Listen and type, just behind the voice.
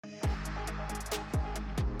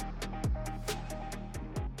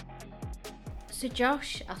So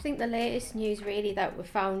Josh, I think the latest news really that we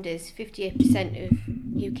found is 58% of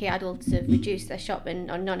UK adults have reduced their shopping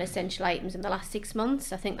on non-essential items in the last 6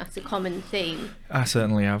 months. I think that's a common theme. I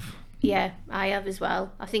certainly have. Yeah, I have as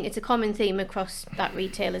well. I think it's a common theme across that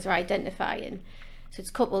retailers are identifying. So it's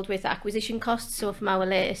coupled with acquisition costs. So from our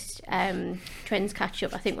latest trends catch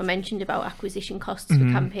up, I think we mentioned about acquisition costs for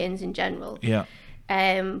campaigns in general. Yeah.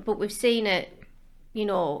 But we've seen it, you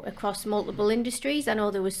know, across multiple industries. I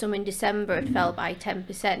know there was some in December, it fell by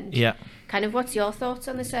 10%. Yeah. Kind of what's your thoughts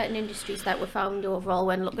on the certain industries that were found overall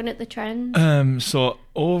when looking at the trends? So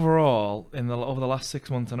overall, over the last 6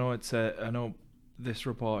 months, I know this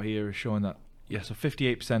report here is showing that, so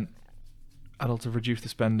 58% adults have reduced the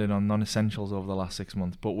spending on non-essentials over the last 6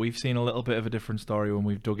 months, but we've seen a little bit of a different story when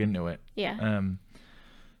we've dug into it. Yeah.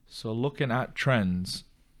 So looking at trends,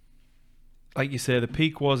 like you say, the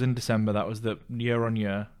peak was in December. That was the year on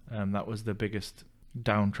year. That was the biggest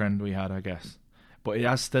downtrend we had, I guess. But it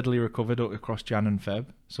has steadily recovered across Jan and Feb.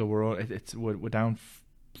 So we're down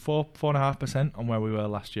 4.5% on where we were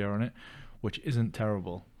last year on it, which isn't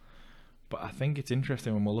terrible. But I think it's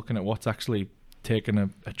interesting when we're looking at what's actually taken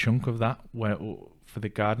a chunk of that. Where for the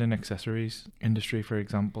gardening accessories industry, for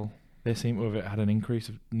example, they seem to have had an increase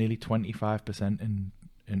of nearly 25%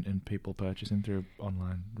 in people purchasing through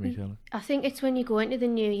online retailers. I think it's when you go into the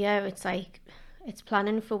new year, it's like it's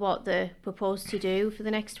planning for what they propose to do for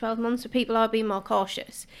the next 12 months. So people are being more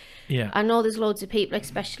cautious. Yeah. I know there's loads of people,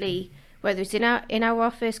 especially whether it's in our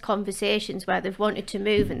office conversations where they've wanted to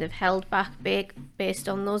move and they've held back based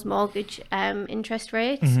on those mortgage interest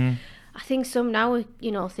rates. Mm-hmm. I think some now are,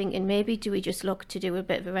 you know, thinking maybe do we just look to do a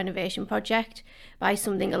bit of a renovation project, buy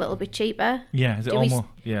something a little bit cheaper? Yeah, is it almost,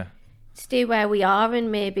 yeah. Stay where we are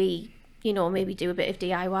and maybe do a bit of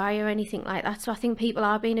DIY or anything like that. So I think people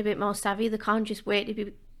are being a bit more savvy. They can't just wait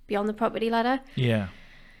to be on the property ladder. Yeah.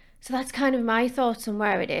 So that's kind of my thoughts on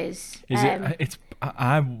where it is.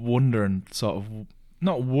 I'm wondering, sort of,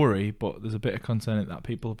 not worry, but there's a bit of concern that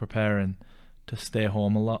people are preparing to stay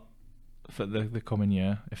home a lot for the coming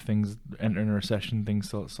year. If things enter a recession, things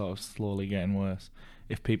sort of slowly getting worse.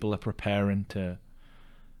 If people are preparing to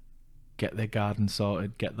get their garden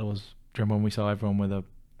sorted, get those. Do you remember when we saw everyone with a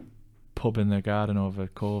pub in their garden over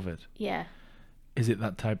COVID? Yeah. Is it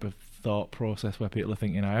that type of thought process where people are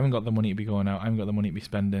thinking, I haven't got the money to be going out, I haven't got the money to be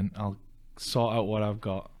spending, I'll sort out what I've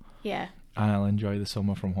got, yeah, and I'll enjoy the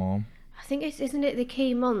summer from home? I think isn't it the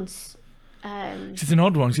key months? It's an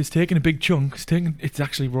odd one, 'cause it's taken a big chunk. It's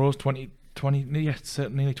actually rose 20,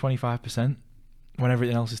 nearly 25%, when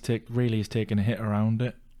everything else is taking a hit around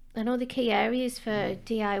it. I know the key areas for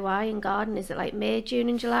DIY and garden is it like May, June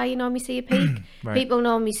and July you normally see a peak. Right. People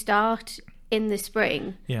normally start in the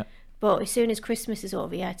spring. Yeah. But as soon as Christmas is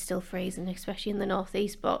over, it's still freezing, especially in the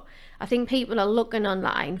northeast. But I think people are looking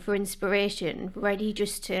online for inspiration, ready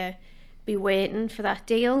just to be waiting for that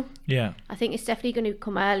deal. Yeah. I think it's definitely going to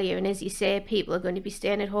come earlier. And as you say, people are going to be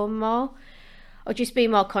staying at home more or just be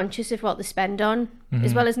more conscious of what they spend on. Mm-hmm.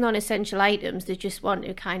 As well as non-essential items, they just want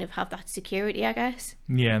to kind of have that security, I guess.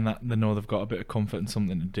 Yeah, and that they know they've got a bit of comfort and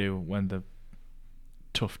something to do when the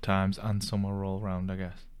tough times and summer roll around, I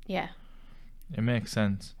guess. Yeah. It makes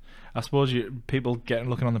sense. I suppose people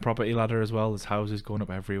looking on the property ladder as well. There's houses going up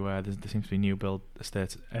everywhere. There seems to be new build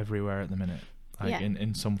estates everywhere at the minute,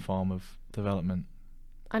 in some form of development.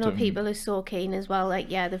 I know people are so keen as well. Like,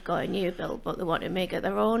 yeah, they've got a new build, but they want to make it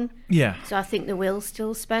their own. Yeah. So I think they will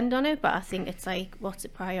still spend on it, but I think it's like, what's the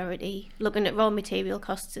priority? Looking at raw material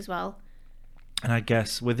costs as well. And I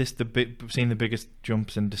guess with this, seeing the biggest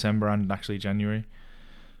jumps in December and actually January.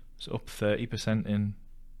 It's up 30% in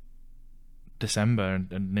December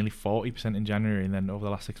and nearly 40% in January, and then over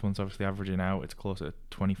the last 6 months, obviously averaging out, it's closer to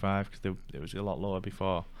 25 because it was a lot lower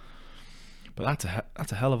before. But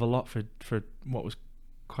that's a hell of a lot for what was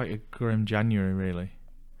quite a grim January, really.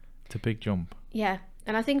 It's a big jump. Yeah,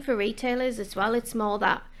 and I think for retailers as well, it's more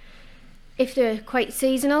that if they're quite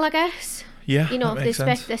seasonal, I guess. Yeah, you know, if they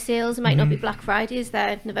expect their sales, it might not be Black Friday,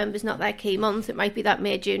 November's not their key month. It might be that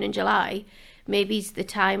May, June, and July. Maybe it's the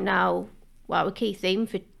time now. Well, a key theme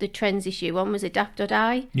for the trends issue one was adapt or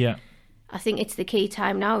die. Yeah. I think it's the key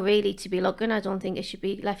time now, really, to be looking. I don't think it should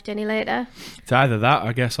be left any later. It's either that,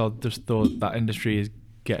 I guess, or just that industry is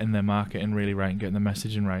getting their marketing really right and getting the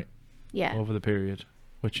messaging right. Yeah. Over the period,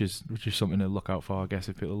 which is something to look out for, I guess,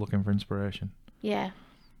 if people are looking for inspiration. Yeah.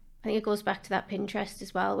 I think it goes back to that Pinterest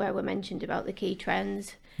as well, where we mentioned about the key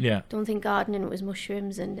trends. Yeah. Don't think gardening was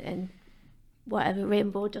mushrooms and whatever,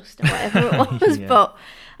 rainbow dust or whatever it was. Yeah. But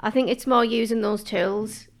I think it's more using those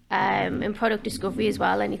tools and product discovery as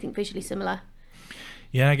well, anything visually similar.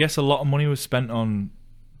 Yeah, I guess a lot of money was spent on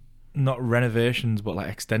not renovations, but like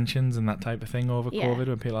extensions and that type of thing over Yeah. COVID,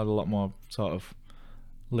 when people had a lot more sort of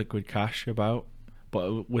liquid cash about.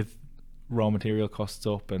 But with raw material costs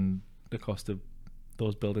up and the cost of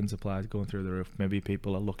those building supplies going through the roof, maybe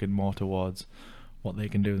people are looking more towards what they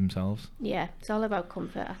can do themselves. Yeah, it's all about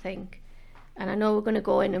comfort, I think. And I know we're going to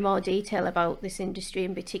go into more detail about this industry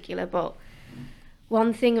in particular, but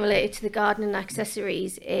one thing related to the gardening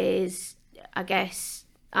accessories is, I guess,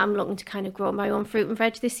 I'm looking to kind of grow my own fruit and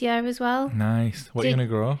veg this year as well. Nice. What are you going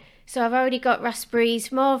to grow? So I've already got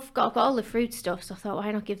raspberries. I've got all the fruit stuff, so I thought,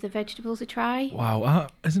 why not give the vegetables a try? Wow.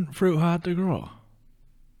 Isn't fruit hard to grow?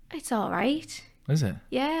 It's all right. Is it?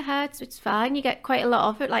 Yeah, it's fine. You get quite a lot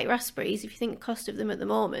of it, like raspberries. If you think the cost of them at the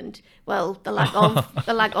moment, well, the lack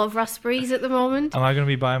of raspberries at the moment. Am I going to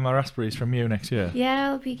be buying my raspberries from you next year? Yeah,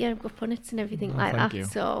 I'll be getting up on it and everything like thank that. you.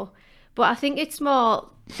 So, but I think it's more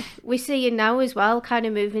we're seeing now as well, kind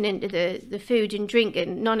of moving into the food and drink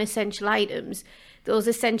and non-essential items. Those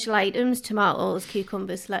essential items: tomatoes,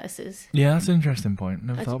 cucumbers, lettuces. Yeah, that's an interesting point.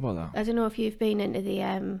 Never thought about that. I don't know if you've been into the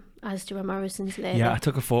Asda or Morrison's lately. Yeah, I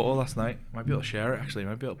took a photo last night. Might be able to share it actually.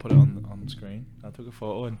 Might be able to put it on the screen. I took a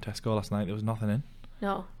photo in Tesco last night. There was nothing in.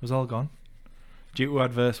 No. It was all gone. Due to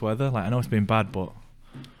adverse weather. Like, I know it's been bad, but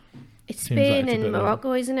it's seems like Spain it's a and bit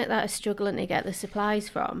Morocco, isn't it, that are struggling to get the supplies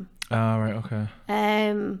from. Ah, right,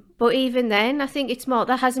 okay. But even then, I think it's more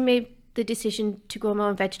that hasn't made the decision to grow my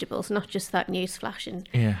own vegetables, not just that news flash. And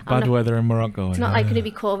Yeah, bad weather in Morocco. It's not like going to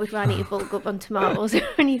be COVID where I need to bulk up on tomatoes or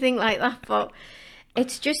anything like that, but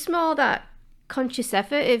it's just more that conscious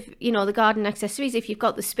effort of, the garden accessories. If you've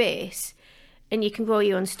got the space and you can grow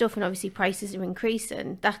your own stuff, and obviously prices are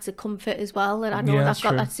increasing, that's a comfort as well. And I know that's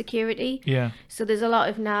got that security. Yeah. So there's a lot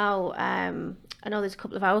of now, I know there's a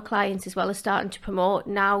couple of our clients as well are starting to promote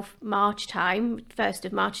now March time, 1st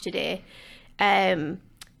of March today,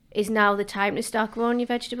 is now the time to start growing your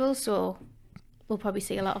vegetables. So we'll probably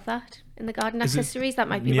see a lot of that in the garden accessories. That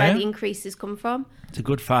might be where the increases come from. It's a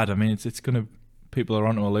good fad. I mean, it's going to, people are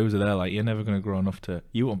onto a loser there. Like, you're never going to grow enough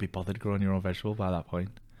you won't be bothered growing your own vegetable by that point.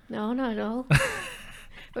 No, not at all.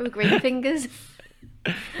 With green fingers.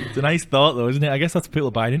 It's a nice thought though, isn't it? I guess that's what people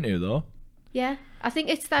are buying into though. Yeah, I think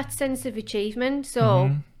it's that sense of achievement.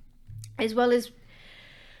 So as well as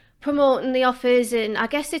promoting the offers, and I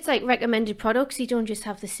guess it's like recommended products. You don't just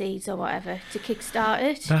have the seeds or whatever to kickstart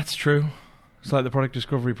it. That's true. It's like the product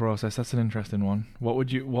discovery process. That's an interesting one.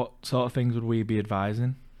 What sort of things would we be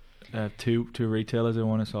advising to retailers who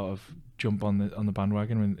want to sort of jump on the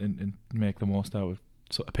bandwagon and make the most out of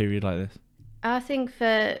sort of a period like this? I think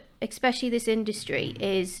for especially this industry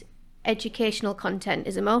is educational content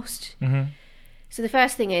is a must. So the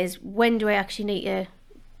first thing is, when do I actually need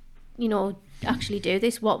to, actually do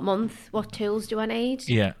this? What month? What tools do I need?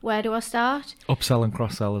 Yeah. Where do I start? Upsell and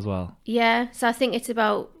cross-sell as well. Yeah. So I think it's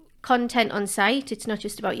about content on site. It's not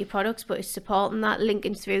just about your products, but it's supporting that,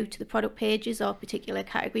 linking through to the product pages or particular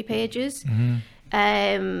category pages.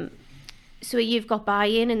 So you've got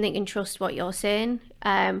buy-in and they can trust what you're saying.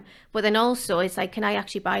 But then also it's like, can I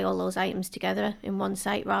actually buy all those items together in one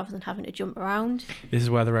site rather than having to jump around? This is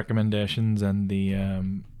where the recommendations and the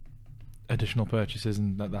additional purchases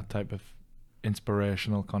and that type of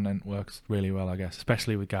inspirational content works really well, I guess,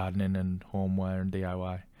 especially with gardening and homeware and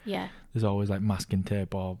DIY. Yeah. There's always like masking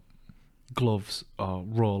tape or gloves or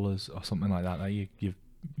rollers or something like that you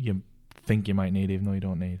think you might need even though you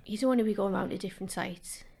don't need. You don't want to be going around to different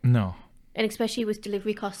sites. No. And especially with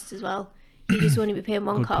delivery costs as well. You just want to be paying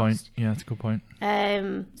one good cost. Point. Yeah, that's a good point.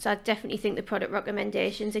 So I definitely think the product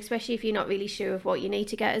recommendations, especially if you're not really sure of what you need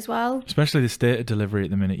to get as well. Especially the state of delivery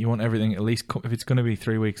at the minute. You want everything at least, if it's going to be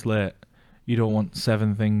 3 weeks late, you don't want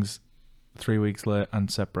 7 things 3 weeks late and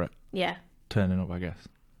separate. Yeah. Turning up, I guess.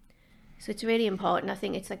 So it's really important. I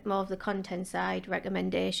think it's like more of the content side,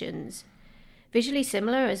 recommendations. Visually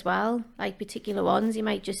similar as well, like particular ones.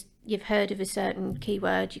 You've heard of a certain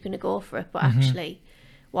keyword, you're going to go for it, but actually,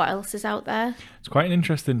 what else is out there? It's quite an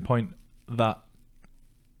interesting point that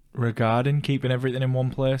regarding keeping everything in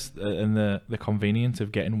one place and the convenience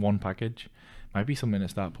of getting one package might be something to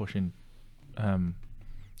start pushing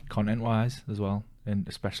content-wise as well, and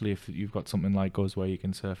especially if you've got something like us where you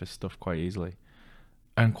can surface stuff quite easily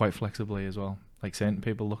and quite flexibly as well. Like saying to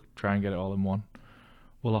people, look, try and get it all in one.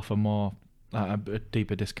 We'll offer more. A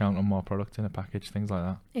deeper discount on more products in a package, things like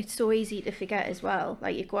that. It's so easy to forget as well.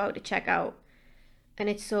 Like you go out to check out and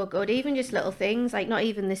it's so good. Even just little things, like not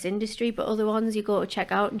even this industry, but other ones, you go to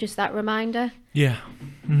check out and just that reminder. Yeah.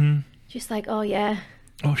 Just like, oh yeah.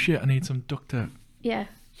 Oh shit, I need some duct tape. Yeah.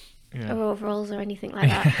 Or overalls or anything like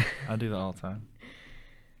that. I do that all the time.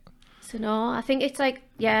 So no, I think it's like,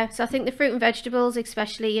 yeah, so I think the fruit and vegetables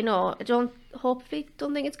especially, I don't think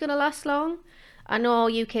it's going to last long. I know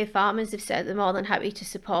UK farmers have said they're more than happy to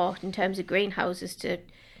support in terms of greenhouses to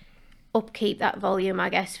upkeep that volume, I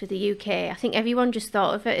guess, for the UK. I think everyone just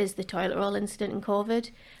thought of it as the toilet roll incident in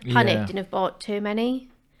COVID, panicked and have bought too many.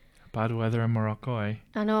 Bad weather in Morocco, eh?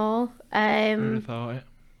 I know. Who'd have thought it?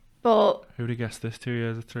 But who'd have guessed this 2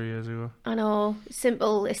 years or 3 years ago? I know,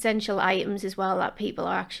 simple essential items as well that people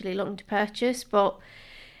are actually looking to purchase, but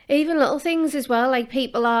even little things as well, like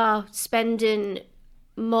people are spending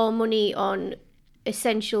more money on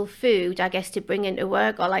essential food, I guess, to bring into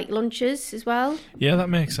work, or like lunches as well. Yeah, that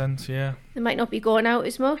makes sense, yeah. They might not be going out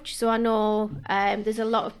as much, so I know there's a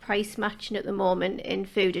lot of price matching at the moment in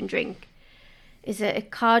food and drink. Is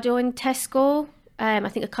it Ocado and Tesco? I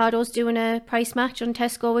think Ocado's doing a price match on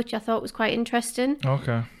Tesco, which I thought was quite interesting.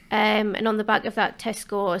 Okay. And on the back of that,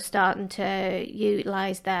 Tesco are starting to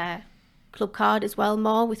utilise their club card as well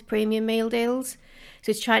more with premium meal deals.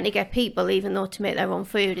 So it's trying to get people, even though to make their own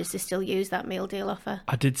food, is to still use that meal deal offer.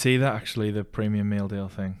 I did see that actually, the premium meal deal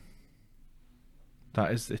thing.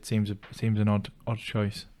 That is, it seems an odd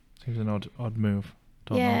choice. Seems an odd move.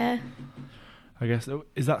 Don't know. I guess,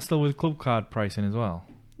 is that still with club card pricing as well?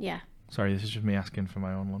 Yeah. Sorry, this is just me asking for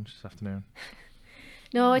my own lunch this afternoon.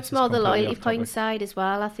 No, it's more the loyalty point side as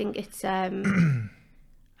well. I think it's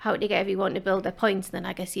how to get everyone to build their points, and then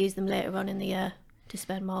I guess use them later on in the year to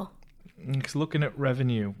spend more. Because looking at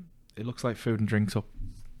revenue, it looks like food and drinks up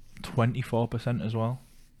 24% as well.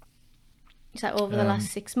 Is that over the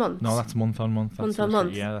last 6 months? No, that's month on month. Month on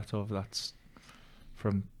month? Yeah, that's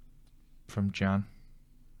from Jan,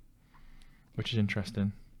 which is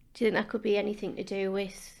interesting. Do you think that could be anything to do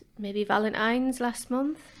with maybe Valentine's last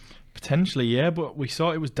month? Potentially, yeah, but we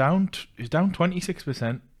saw it was down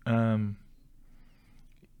 26%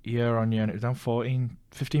 year on year, and it was down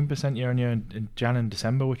 15% year on year in Jan and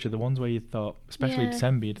December, which are the ones where you thought, especially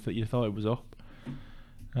December, you thought it was up.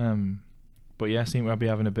 But yeah, I think we'll be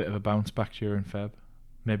having a bit of a bounce back during Feb.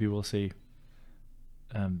 Maybe we'll see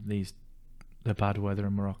the bad weather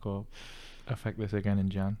in Morocco affect this again in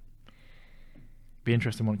Jan. Be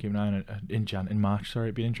interesting one to keep an eye on in March. Sorry,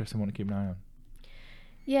 it'd be interesting one to keep an eye on.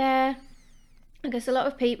 Yeah, I guess a lot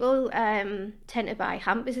of people tend to buy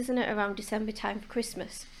hampers, isn't it, around December time for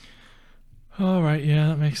Christmas? Oh, right, yeah,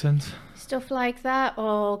 that makes sense. Stuff like that,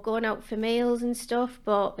 or going out for meals and stuff,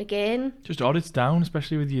 but again... Just odd it's down,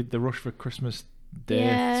 especially with the rush for Christmas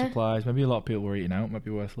Day supplies. Maybe a lot of people were eating out, might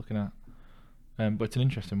be worth looking at. But it's an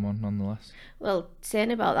interesting one, nonetheless. Well,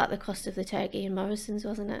 saying about that, the cost of the turkey in Morrison's,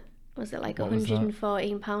 wasn't it? Was it like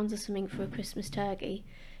 £114 or something for a Christmas turkey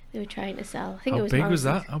they were trying to sell? I think it was big Morrison's.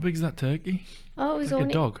 was that? How big is that turkey? Oh, it was like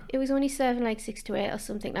only a dog. It was only serving like 6 to 8 or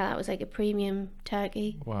something like that. It was like a premium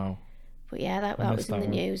turkey. Wow. But yeah, that was in the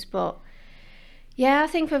news. But yeah, I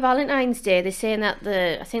think for Valentine's Day, they're saying that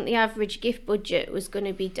I think the average gift budget was going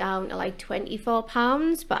to be down to like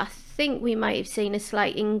 £24, but I think we might have seen a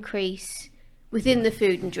slight increase within the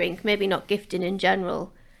food and drink, maybe not gifting in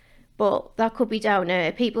general. But that could be down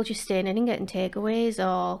to people just staying in and getting takeaways,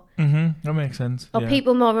 or that makes sense. Or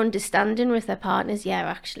people more understanding with their partners. Yeah,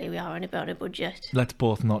 actually, we are on about a budget. Let's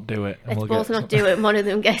both not do it. Let's both not do it, and one of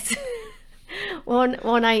them gets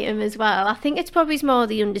one item as well. I think it's probably more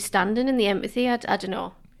the understanding and the empathy. I don't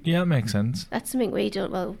know. Yeah, that makes sense. That's something we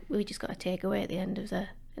don't. Well, we just got to take away at the end of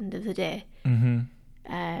the day.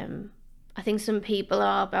 I think some people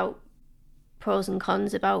are about pros and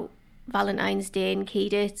cons about Valentine's Day and key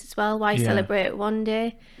dates as well. Why celebrate it one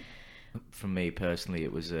day? For me personally,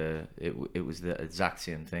 it was the exact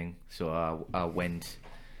same thing. So I went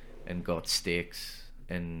and got steaks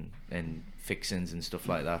and fixings and stuff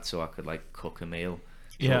like that, so I could like cook a meal.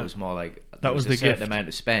 So it was more like that was a the certain gift amount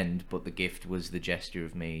to spend, but the gift was the gesture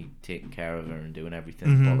of me taking care of her and doing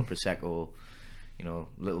everything. Bottle of prosecco,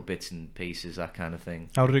 little bits and pieces, that kind of thing.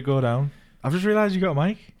 How did it go down? I've just realised you got a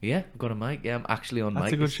mic. Yeah, I've got a mic. Yeah, I'm actually on mic.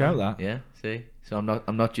 That's a good shout, that. Yeah, see? So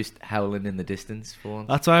I'm not just howling in the distance for once.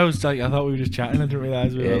 That's why I was like, I thought we were just chatting. I didn't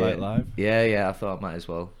realise we were like live. Yeah, I thought I might as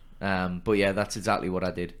well. But yeah, that's exactly what I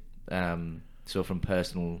did. So from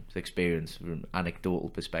personal experience, from anecdotal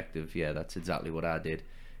perspective, yeah, that's exactly what I did.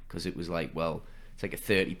 Because it was like, well, it's like a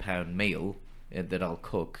 £30 meal that I'll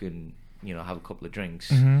cook and, have a couple of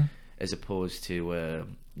drinks, as opposed to,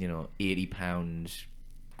 £80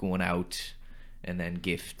 going out and then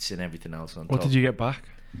gifts and everything else on top. What did you get back?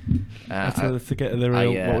 Let's get the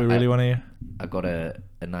real, what we really want to hear. I got a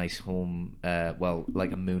nice home,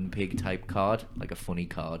 like a Moonpig type card, like a funny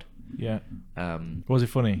card. Yeah. Was it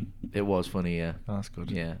funny? It was funny, yeah. Oh, that's good.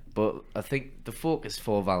 Yeah, but I think the focus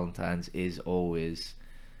for Valentine's is always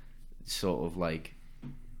sort of like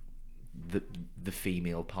the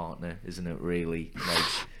female partner, isn't it? Really, like,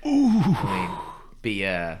 I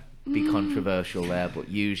mean, be controversial there, but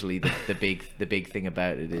usually the big thing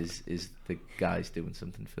about it is the guys doing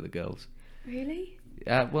something for the girls. Really?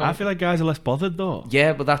 Well, I feel like guys are less bothered though.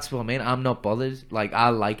 Yeah, but that's what I mean. I'm not bothered. Like, I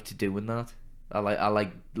liked doing that. I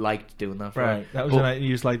liked doing that. Right. That was when you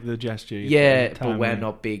used like the gesture. Yeah, but we're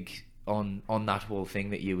not big on that whole thing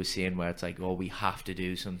that you were saying, where it's like, oh, we have to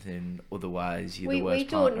do something, otherwise you're the worst we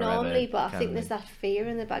don't partner normally, ever, but I think there's that fear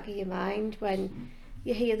in the back of your mind when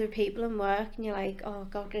you hear other people in work and you're like, oh,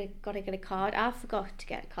 gotta get a card. I forgot to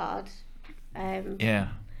get a card.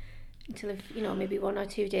 Until maybe 1 or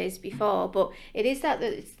 2 days before, but it is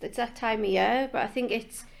it's that time of year. But I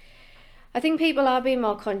think people are being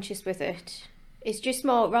more conscious with it. It's just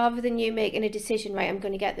more, rather than you making a decision, right, I'm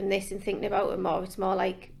going to get them this, and thinking about it more, it's more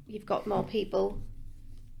like you've got more people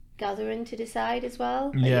gathering to decide as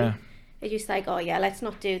well. Yeah. They're just like, oh yeah, let's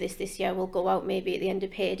not do this year, we'll go out maybe at the end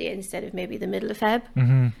of payday instead of maybe the middle of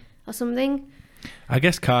Feb or something. I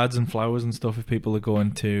guess cards and flowers and stuff, if people are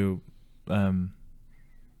going to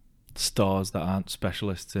stores that aren't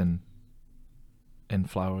specialists in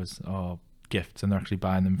flowers or gifts, and they're actually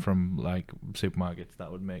buying them from like supermarkets,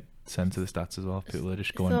 that would make sense of the stats as well. People are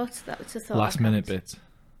just going last minute bits.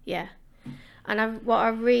 Yeah. And what I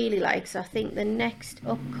really like, so I think the next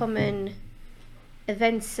upcoming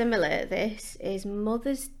event similar to this is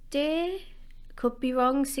Mother's Day. Could be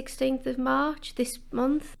wrong, 16th of March this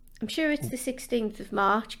month. I'm sure it's the 16th of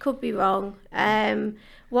March, could be wrong.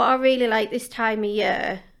 What I really like this time of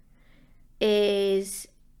year is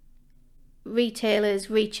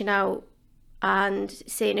retailers reaching out and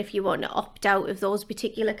saying if you want to opt out of those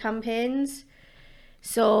particular campaigns.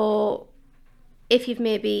 So if you've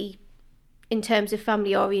maybe, in terms of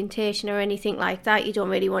family orientation or anything like that, you don't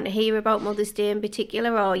really want to hear about Mother's Day in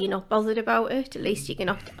particular, or you're not bothered about it, at least you can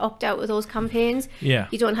opt out of those campaigns. Yeah.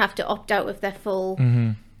 You don't have to opt out of their full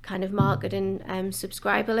kind of marketing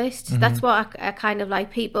subscriber list. That's what I kind of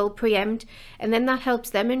like, people preempt, and then that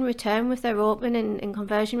helps them in return with their open and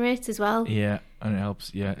conversion rates as well. Yeah, and it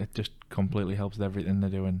helps. Yeah, it just completely helps with everything they're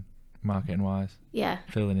doing marketing wise. Yeah,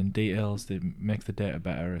 filling in details, it makes the data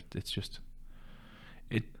better. It's just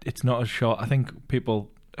it's not as short. I think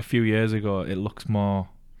people a few years ago, it looks more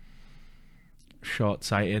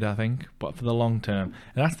short-sighted, I think, but for the long term,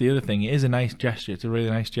 and that's the other thing, it is a nice gesture. It's a really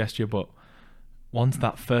nice gesture, but once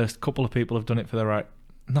that first couple of people have done it for the right,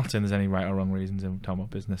 not saying there's any right or wrong reasons in talking about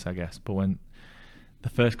business, I guess, but when the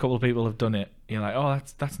first couple of people have done it, you're like, oh,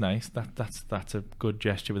 that's nice, that's a good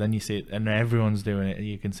gesture. But then you see it, and everyone's doing it, and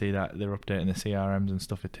you can see that they're updating the CRMs and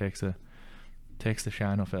stuff. It takes the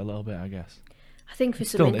shine off it a little bit, I guess. I think for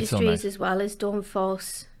some industries as well, is don't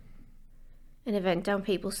force an event down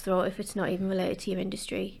people's throat if it's not even related to your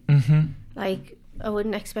industry. Like, I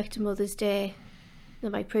wouldn't expect a Mother's Day, that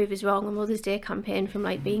might prove is wrong, a Mother's Day campaign from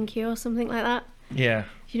like B&Q or something like that. Yeah.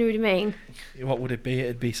 Do you know what I mean? What would it be?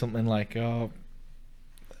 It'd be something like, oh,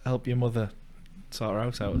 help your mother sort her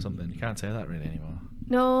house out or something. You can't say that really anymore.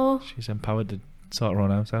 No. She's empowered to sort her own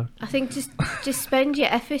house out. I think just spend your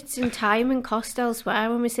efforts and time and cost elsewhere.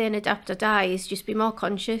 When we're saying adapt or die, is just be more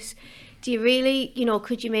conscious. Do you really,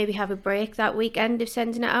 could you maybe have a break that weekend of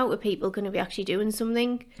sending it out? Are people going to be actually doing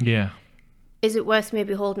something? Yeah. Is it worth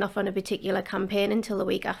maybe holding off on a particular campaign until the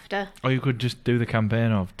week after? Or you could just do the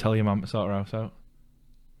campaign of tell your mum to sort her house out,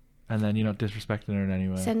 and then you're not disrespecting her in any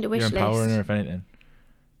way. Send a wish list. You're empowering her, if anything.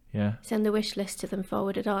 Yeah. Send the wish list to them,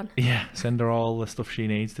 forward it on. Yeah, send her all the stuff she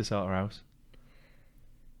needs to sort her house.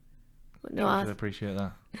 But no, I appreciate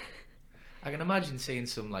that. I can imagine seeing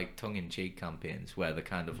some like tongue-in-cheek campaigns where they're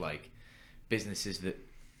kind of like businesses that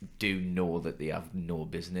do know that they have no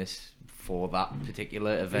business for that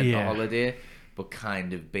particular event or holiday, but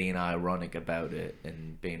kind of being ironic about it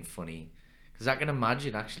and being funny. Because I can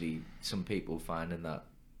imagine actually some people finding that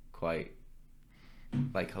quite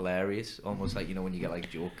like hilarious, almost like, when you get like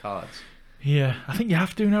joke cards. Yeah, I think you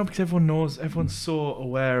have to now, because everyone's so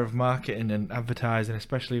aware of marketing and advertising,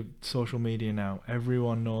 especially social media now.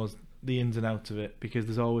 Everyone knows the ins and outs of it, because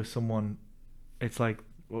there's always someone. It's like,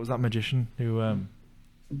 what was that magician who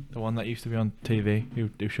the one that used to be on TV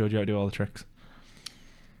who showed you how to do all the tricks?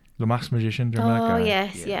 The Masked Magician, do you remember that guy? Oh,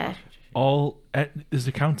 yes, yeah. There's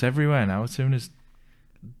accounts everywhere now. As soon as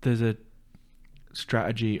there's a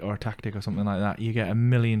strategy or a tactic or something like that, you get a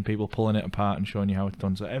million people pulling it apart and showing you how it's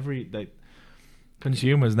done. So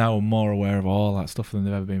consumers now are more aware of all that stuff than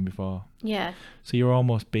they've ever been before. Yeah. So you're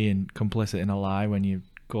almost being complicit in a lie when you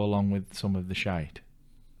go along with some of the shite.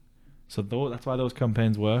 So that's why those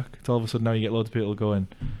campaigns work. It's all of a sudden now you get loads of people going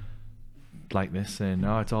like this, saying,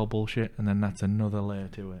 "Oh, it's all bullshit," and then that's another layer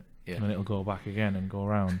to it, and then it'll go back again and go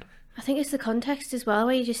around. I think it's the context as well,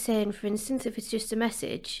 where you're just saying, for instance, if it's just a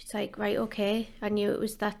message, it's like, right, okay, I knew it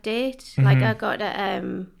was that date. Like, I got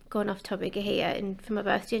a, going off topic here, and for my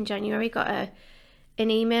birthday in January, got an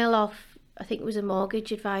email off, I think it was a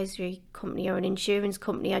mortgage advisory company or an insurance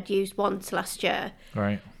company I'd used once last year.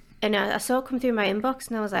 Right. And I saw it come through my inbox,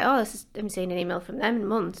 and I was like, I'm seeing an email from them in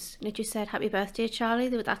months. And it just said, happy birthday, Charlie.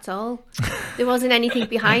 That's all. There wasn't anything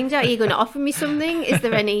behind it. Are you going to offer me something? Is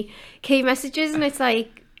there any key messages? And it's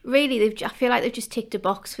like, really, I feel like they've just ticked a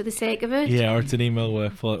box for the sake of it. Yeah, or it's an email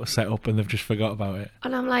workflow that was set up and they've just forgot about it.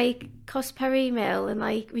 And I'm like, cost per email and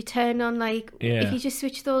like return on, like, if you just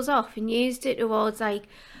switch those off and used it towards like,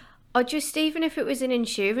 or just even if it was an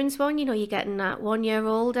insurance one, you know, you're getting that 1 year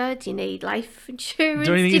older. Do you need life insurance?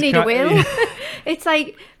 Do you need a will? It's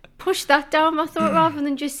like, push that down my throat rather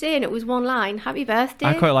than just saying it was one line, happy birthday.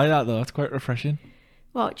 I quite like that though. It's quite refreshing.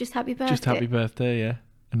 What, just happy birthday? Just happy birthday, yeah.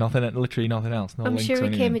 And nothing, literally nothing else. No I'm links sure or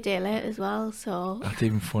it came anything. a day late as well, so. That's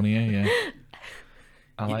even funnier, yeah.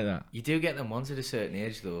 I like that. You do get them ones at a certain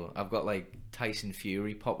age, though. I've got like Tyson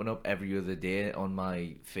Fury popping up every other day on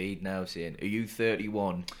my feed now, saying, "Are you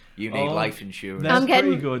 31? You need life insurance." That's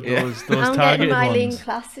pretty good. Those I'm targeted getting Miley ones.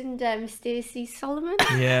 Class and Stacey Solomon.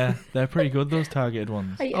 Yeah, they're pretty good. Those targeted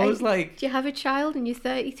ones. I was like, "Do you have a child and you're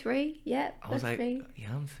 33?" Yep, I was that's like, me.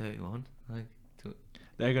 "Yeah, I'm 31." Like,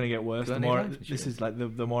 they're going to get worse. Do I The need more life this insurance? is like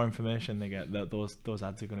the more information they get, those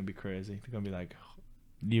ads are going to be crazy. They're going to be like,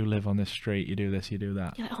 you live on this street, you do this, you do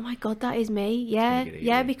that. You're like, oh my god, that is me. Yeah, get it,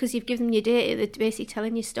 yeah, yeah. because you've given them your data. They're basically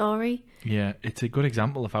telling your story. Yeah, it's a good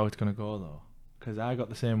example of how it's going to go though, because I got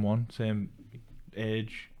the same one, same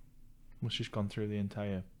age, was just gone through the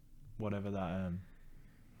entire whatever that.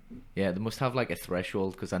 yeah, they must have like a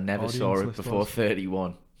threshold because I never Audience saw it list before was.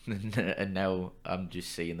 31, and now I'm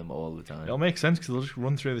just seeing them all the time. It'll make sense because they'll just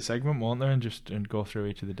run through the segment, won't they, and go through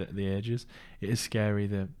each of the ages. It is scary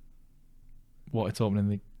what it's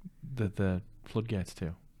opening the floodgates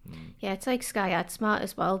to. Yeah, it's like Sky Ad Smart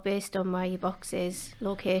as well, based on where your box is,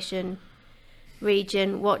 location,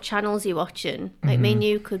 region, what channels you're watching. Like me and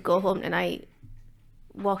you could go home tonight,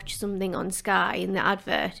 watch something on Sky in the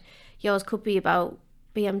advert. Yours could be about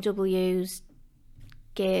BMWs,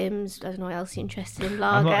 games. I don't know what else you're interested in.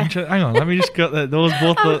 I'm Lager. not hang on, let me just get those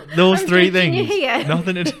I'm three judging you things. here.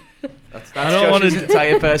 Nothing to do. That's I don't want Josh's to-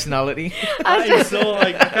 entire personality. That is so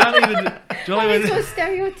like I can't even. Do you know That is what so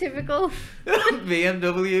stereotypical.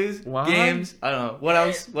 BMWs, Why? games. I don't know. What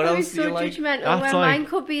else? What That else is do you so like? judgmental. That's Where like- mine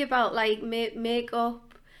could be about like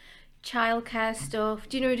makeup, childcare stuff.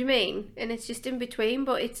 Do you know what I mean? And it's just in between,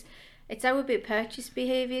 but it's our bit purchase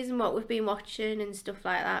behaviours and what we've been watching and stuff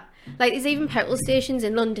like that. Like there's even petrol stations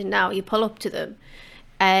in London now. You pull up to them,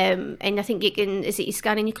 and I think you can. Is it you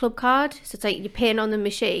scanning your club card? So it's like you're paying on the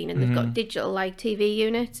machine, and they've got digital like TV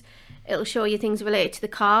units. It'll show you things related to the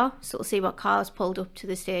car, so it'll see what car's pulled up to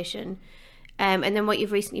the station, and then what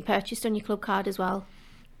you've recently purchased on your club card as well,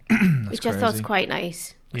 which I thought's crazy. quite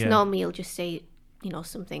nice. Because Yeah. normally you'll just see,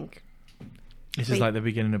 something. This is like the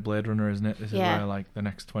beginning of Blade Runner, isn't it? This Yeah. is where like the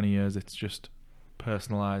next 20 years, it's just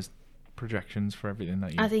personalised projections for everything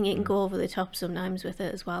that you. I think it can go over the top sometimes with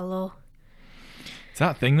it as well, though. It's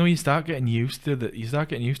that thing though. You start getting used to the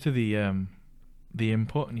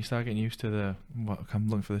input, and you start getting used to I'm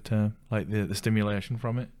looking for the term, like the stimulation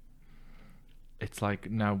from it. It's like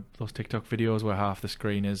now those TikTok videos where half the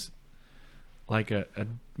screen is like a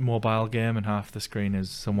mobile game and half the screen is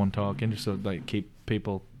someone talking, just so like keep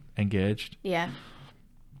people engaged. Yeah.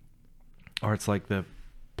 Or it's like the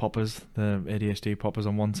poppers, the ADHD poppers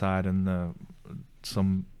on one side, and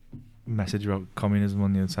some message about communism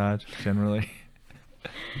on the other side. Generally,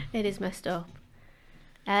 It is messed up.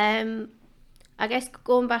 I guess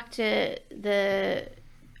going back to the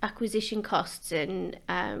acquisition costs and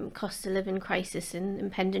cost of living crisis and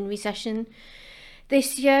impending recession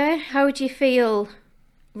this year, how do you feel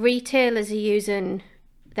retailers are using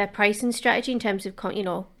their pricing strategy in terms of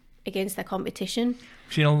against their competition?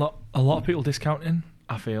 I've seen a lot of people discounting,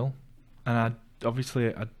 I feel, and I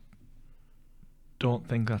don't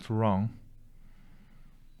think that's wrong.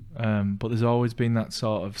 But there's always been that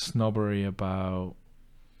sort of snobbery about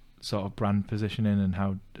sort of brand positioning and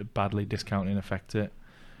how badly discounting affects it,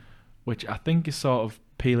 which I think is sort of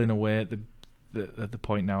peeling away at the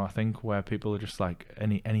point now. I think where people are just like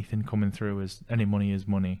anything coming through is any money is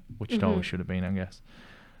money, which it always should have been, I guess.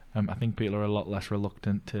 I think people are a lot less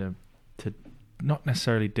reluctant to not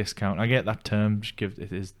necessarily discount. I get that term, just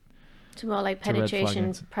it is. It's more like It's a red flag, penetration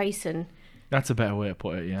it's- pricing, That's a better way to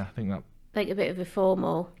put it. Yeah, I think that. like a bit of a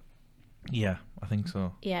FOMO. Yeah, I think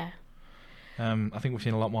so. Yeah. I think we've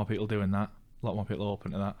seen a lot more people doing that. A lot more people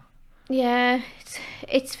open to that. Yeah,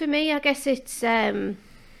 it's for me. I guess it's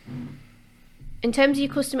in terms of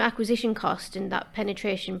your customer acquisition cost and that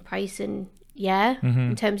penetration pricing,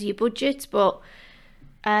 in terms of your budgets, but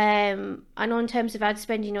I know in terms of ad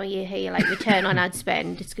spend, you hear like return on ad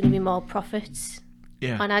spend, it's going to be more profits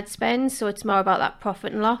on ad spend, so it's more about that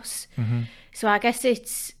profit and loss. So I guess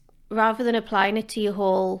it's, rather than applying it to your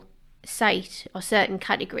whole site or certain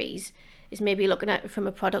categories, is maybe looking at it from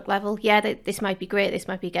a product level. This might be great, this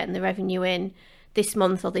might be getting the revenue in this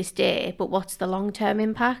month or this day, but what's the long-term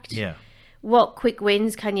impact? What quick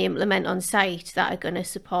wins can you implement on site that are going to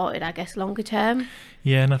support it, I guess, longer term?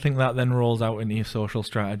 And I think that then rolls out into your social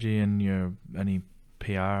strategy and your any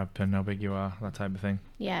PR, depending how big you are, that type of thing.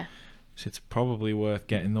 So it's probably worth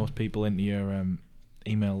getting those people into your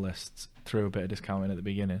email lists through a bit of discounting at the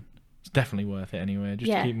beginning. It's definitely worth it anyway,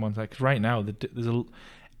 just to keep them on site. Because right now,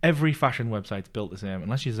 every fashion website's built the same.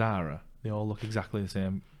 Unless you're Zara, they all look exactly the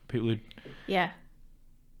same. People who...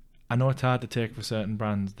 I know it's hard to take for certain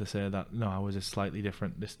brands to say that, no, ours is slightly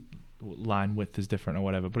different, this line width is different or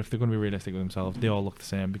whatever, but if they're going to be realistic with themselves, they all look the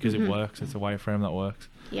same because it works. It's a wireframe that works.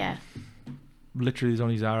 Literally, there's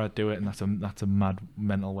only Zara that do it, and that's a mad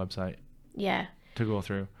mental website to go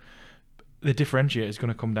through. The differentiator is going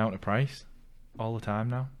to come down to price all the time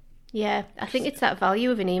now. I think it's that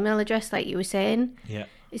value of an email address, like you were saying.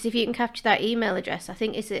 Is if you can capture that email address, I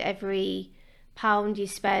think it's every £1 you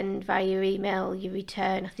spend via your email, you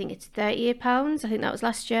return, I think it's £38. I think that was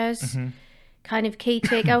last year's kind of key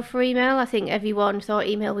takeout for email. I think everyone thought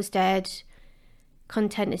email was dead,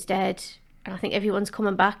 content is dead, and I think everyone's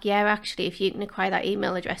coming back. Actually, if you can acquire that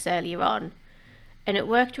email address earlier on, and it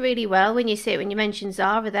worked really well when you mentioned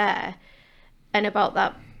Zara there, and about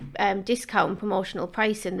that discount and promotional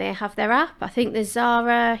pricing, they have their app. I think the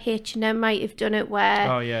Zara, H&M might have done it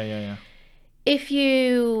where if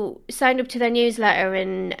you signed up to their newsletter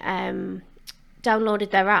and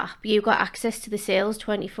downloaded their app, you got access to the sales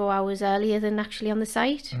 24 hours earlier than actually on the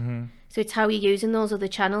site. So it's how you're using those other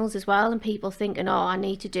channels as well, and people thinking, oh, I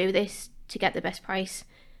need to do this to get the best price.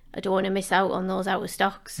 I don't want to miss out on those out of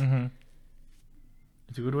stocks.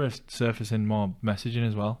 It's a good way of surfacing more messaging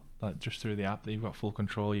as well, like just through the app that you've got full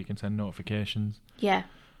control, you can send notifications. You're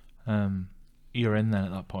in then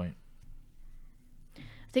at that point.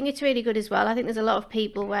 I think it's really good as well. I think there's a lot of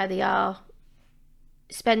people where they are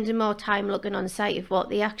spending more time looking on site of what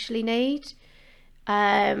they actually need.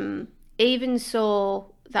 Even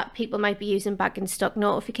so that people might be using back in stock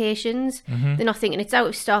notifications. They're not thinking it's out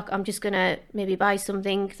of stock, I'm just going to maybe buy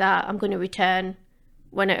something that I'm going to return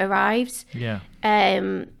when it arrives.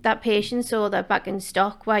 That patience or that back in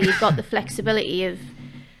stock where you've got the flexibility of,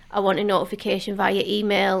 I want a notification via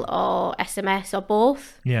email or SMS or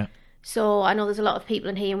both. So I know there's a lot of people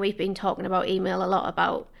in here, and we've been talking about email a lot,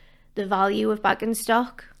 about the value of back in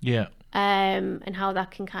stock. And how that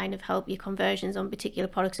can kind of help your conversions on particular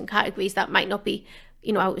products and categories that might not be,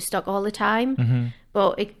 out of stock all the time.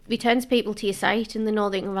 But it returns people to your site and they know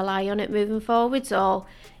they can rely on it moving forward. So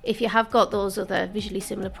if you have got those other visually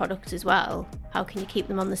similar products as well, how can you keep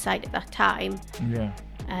them on the site at that time?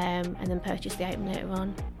 And then purchase the item later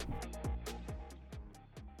on?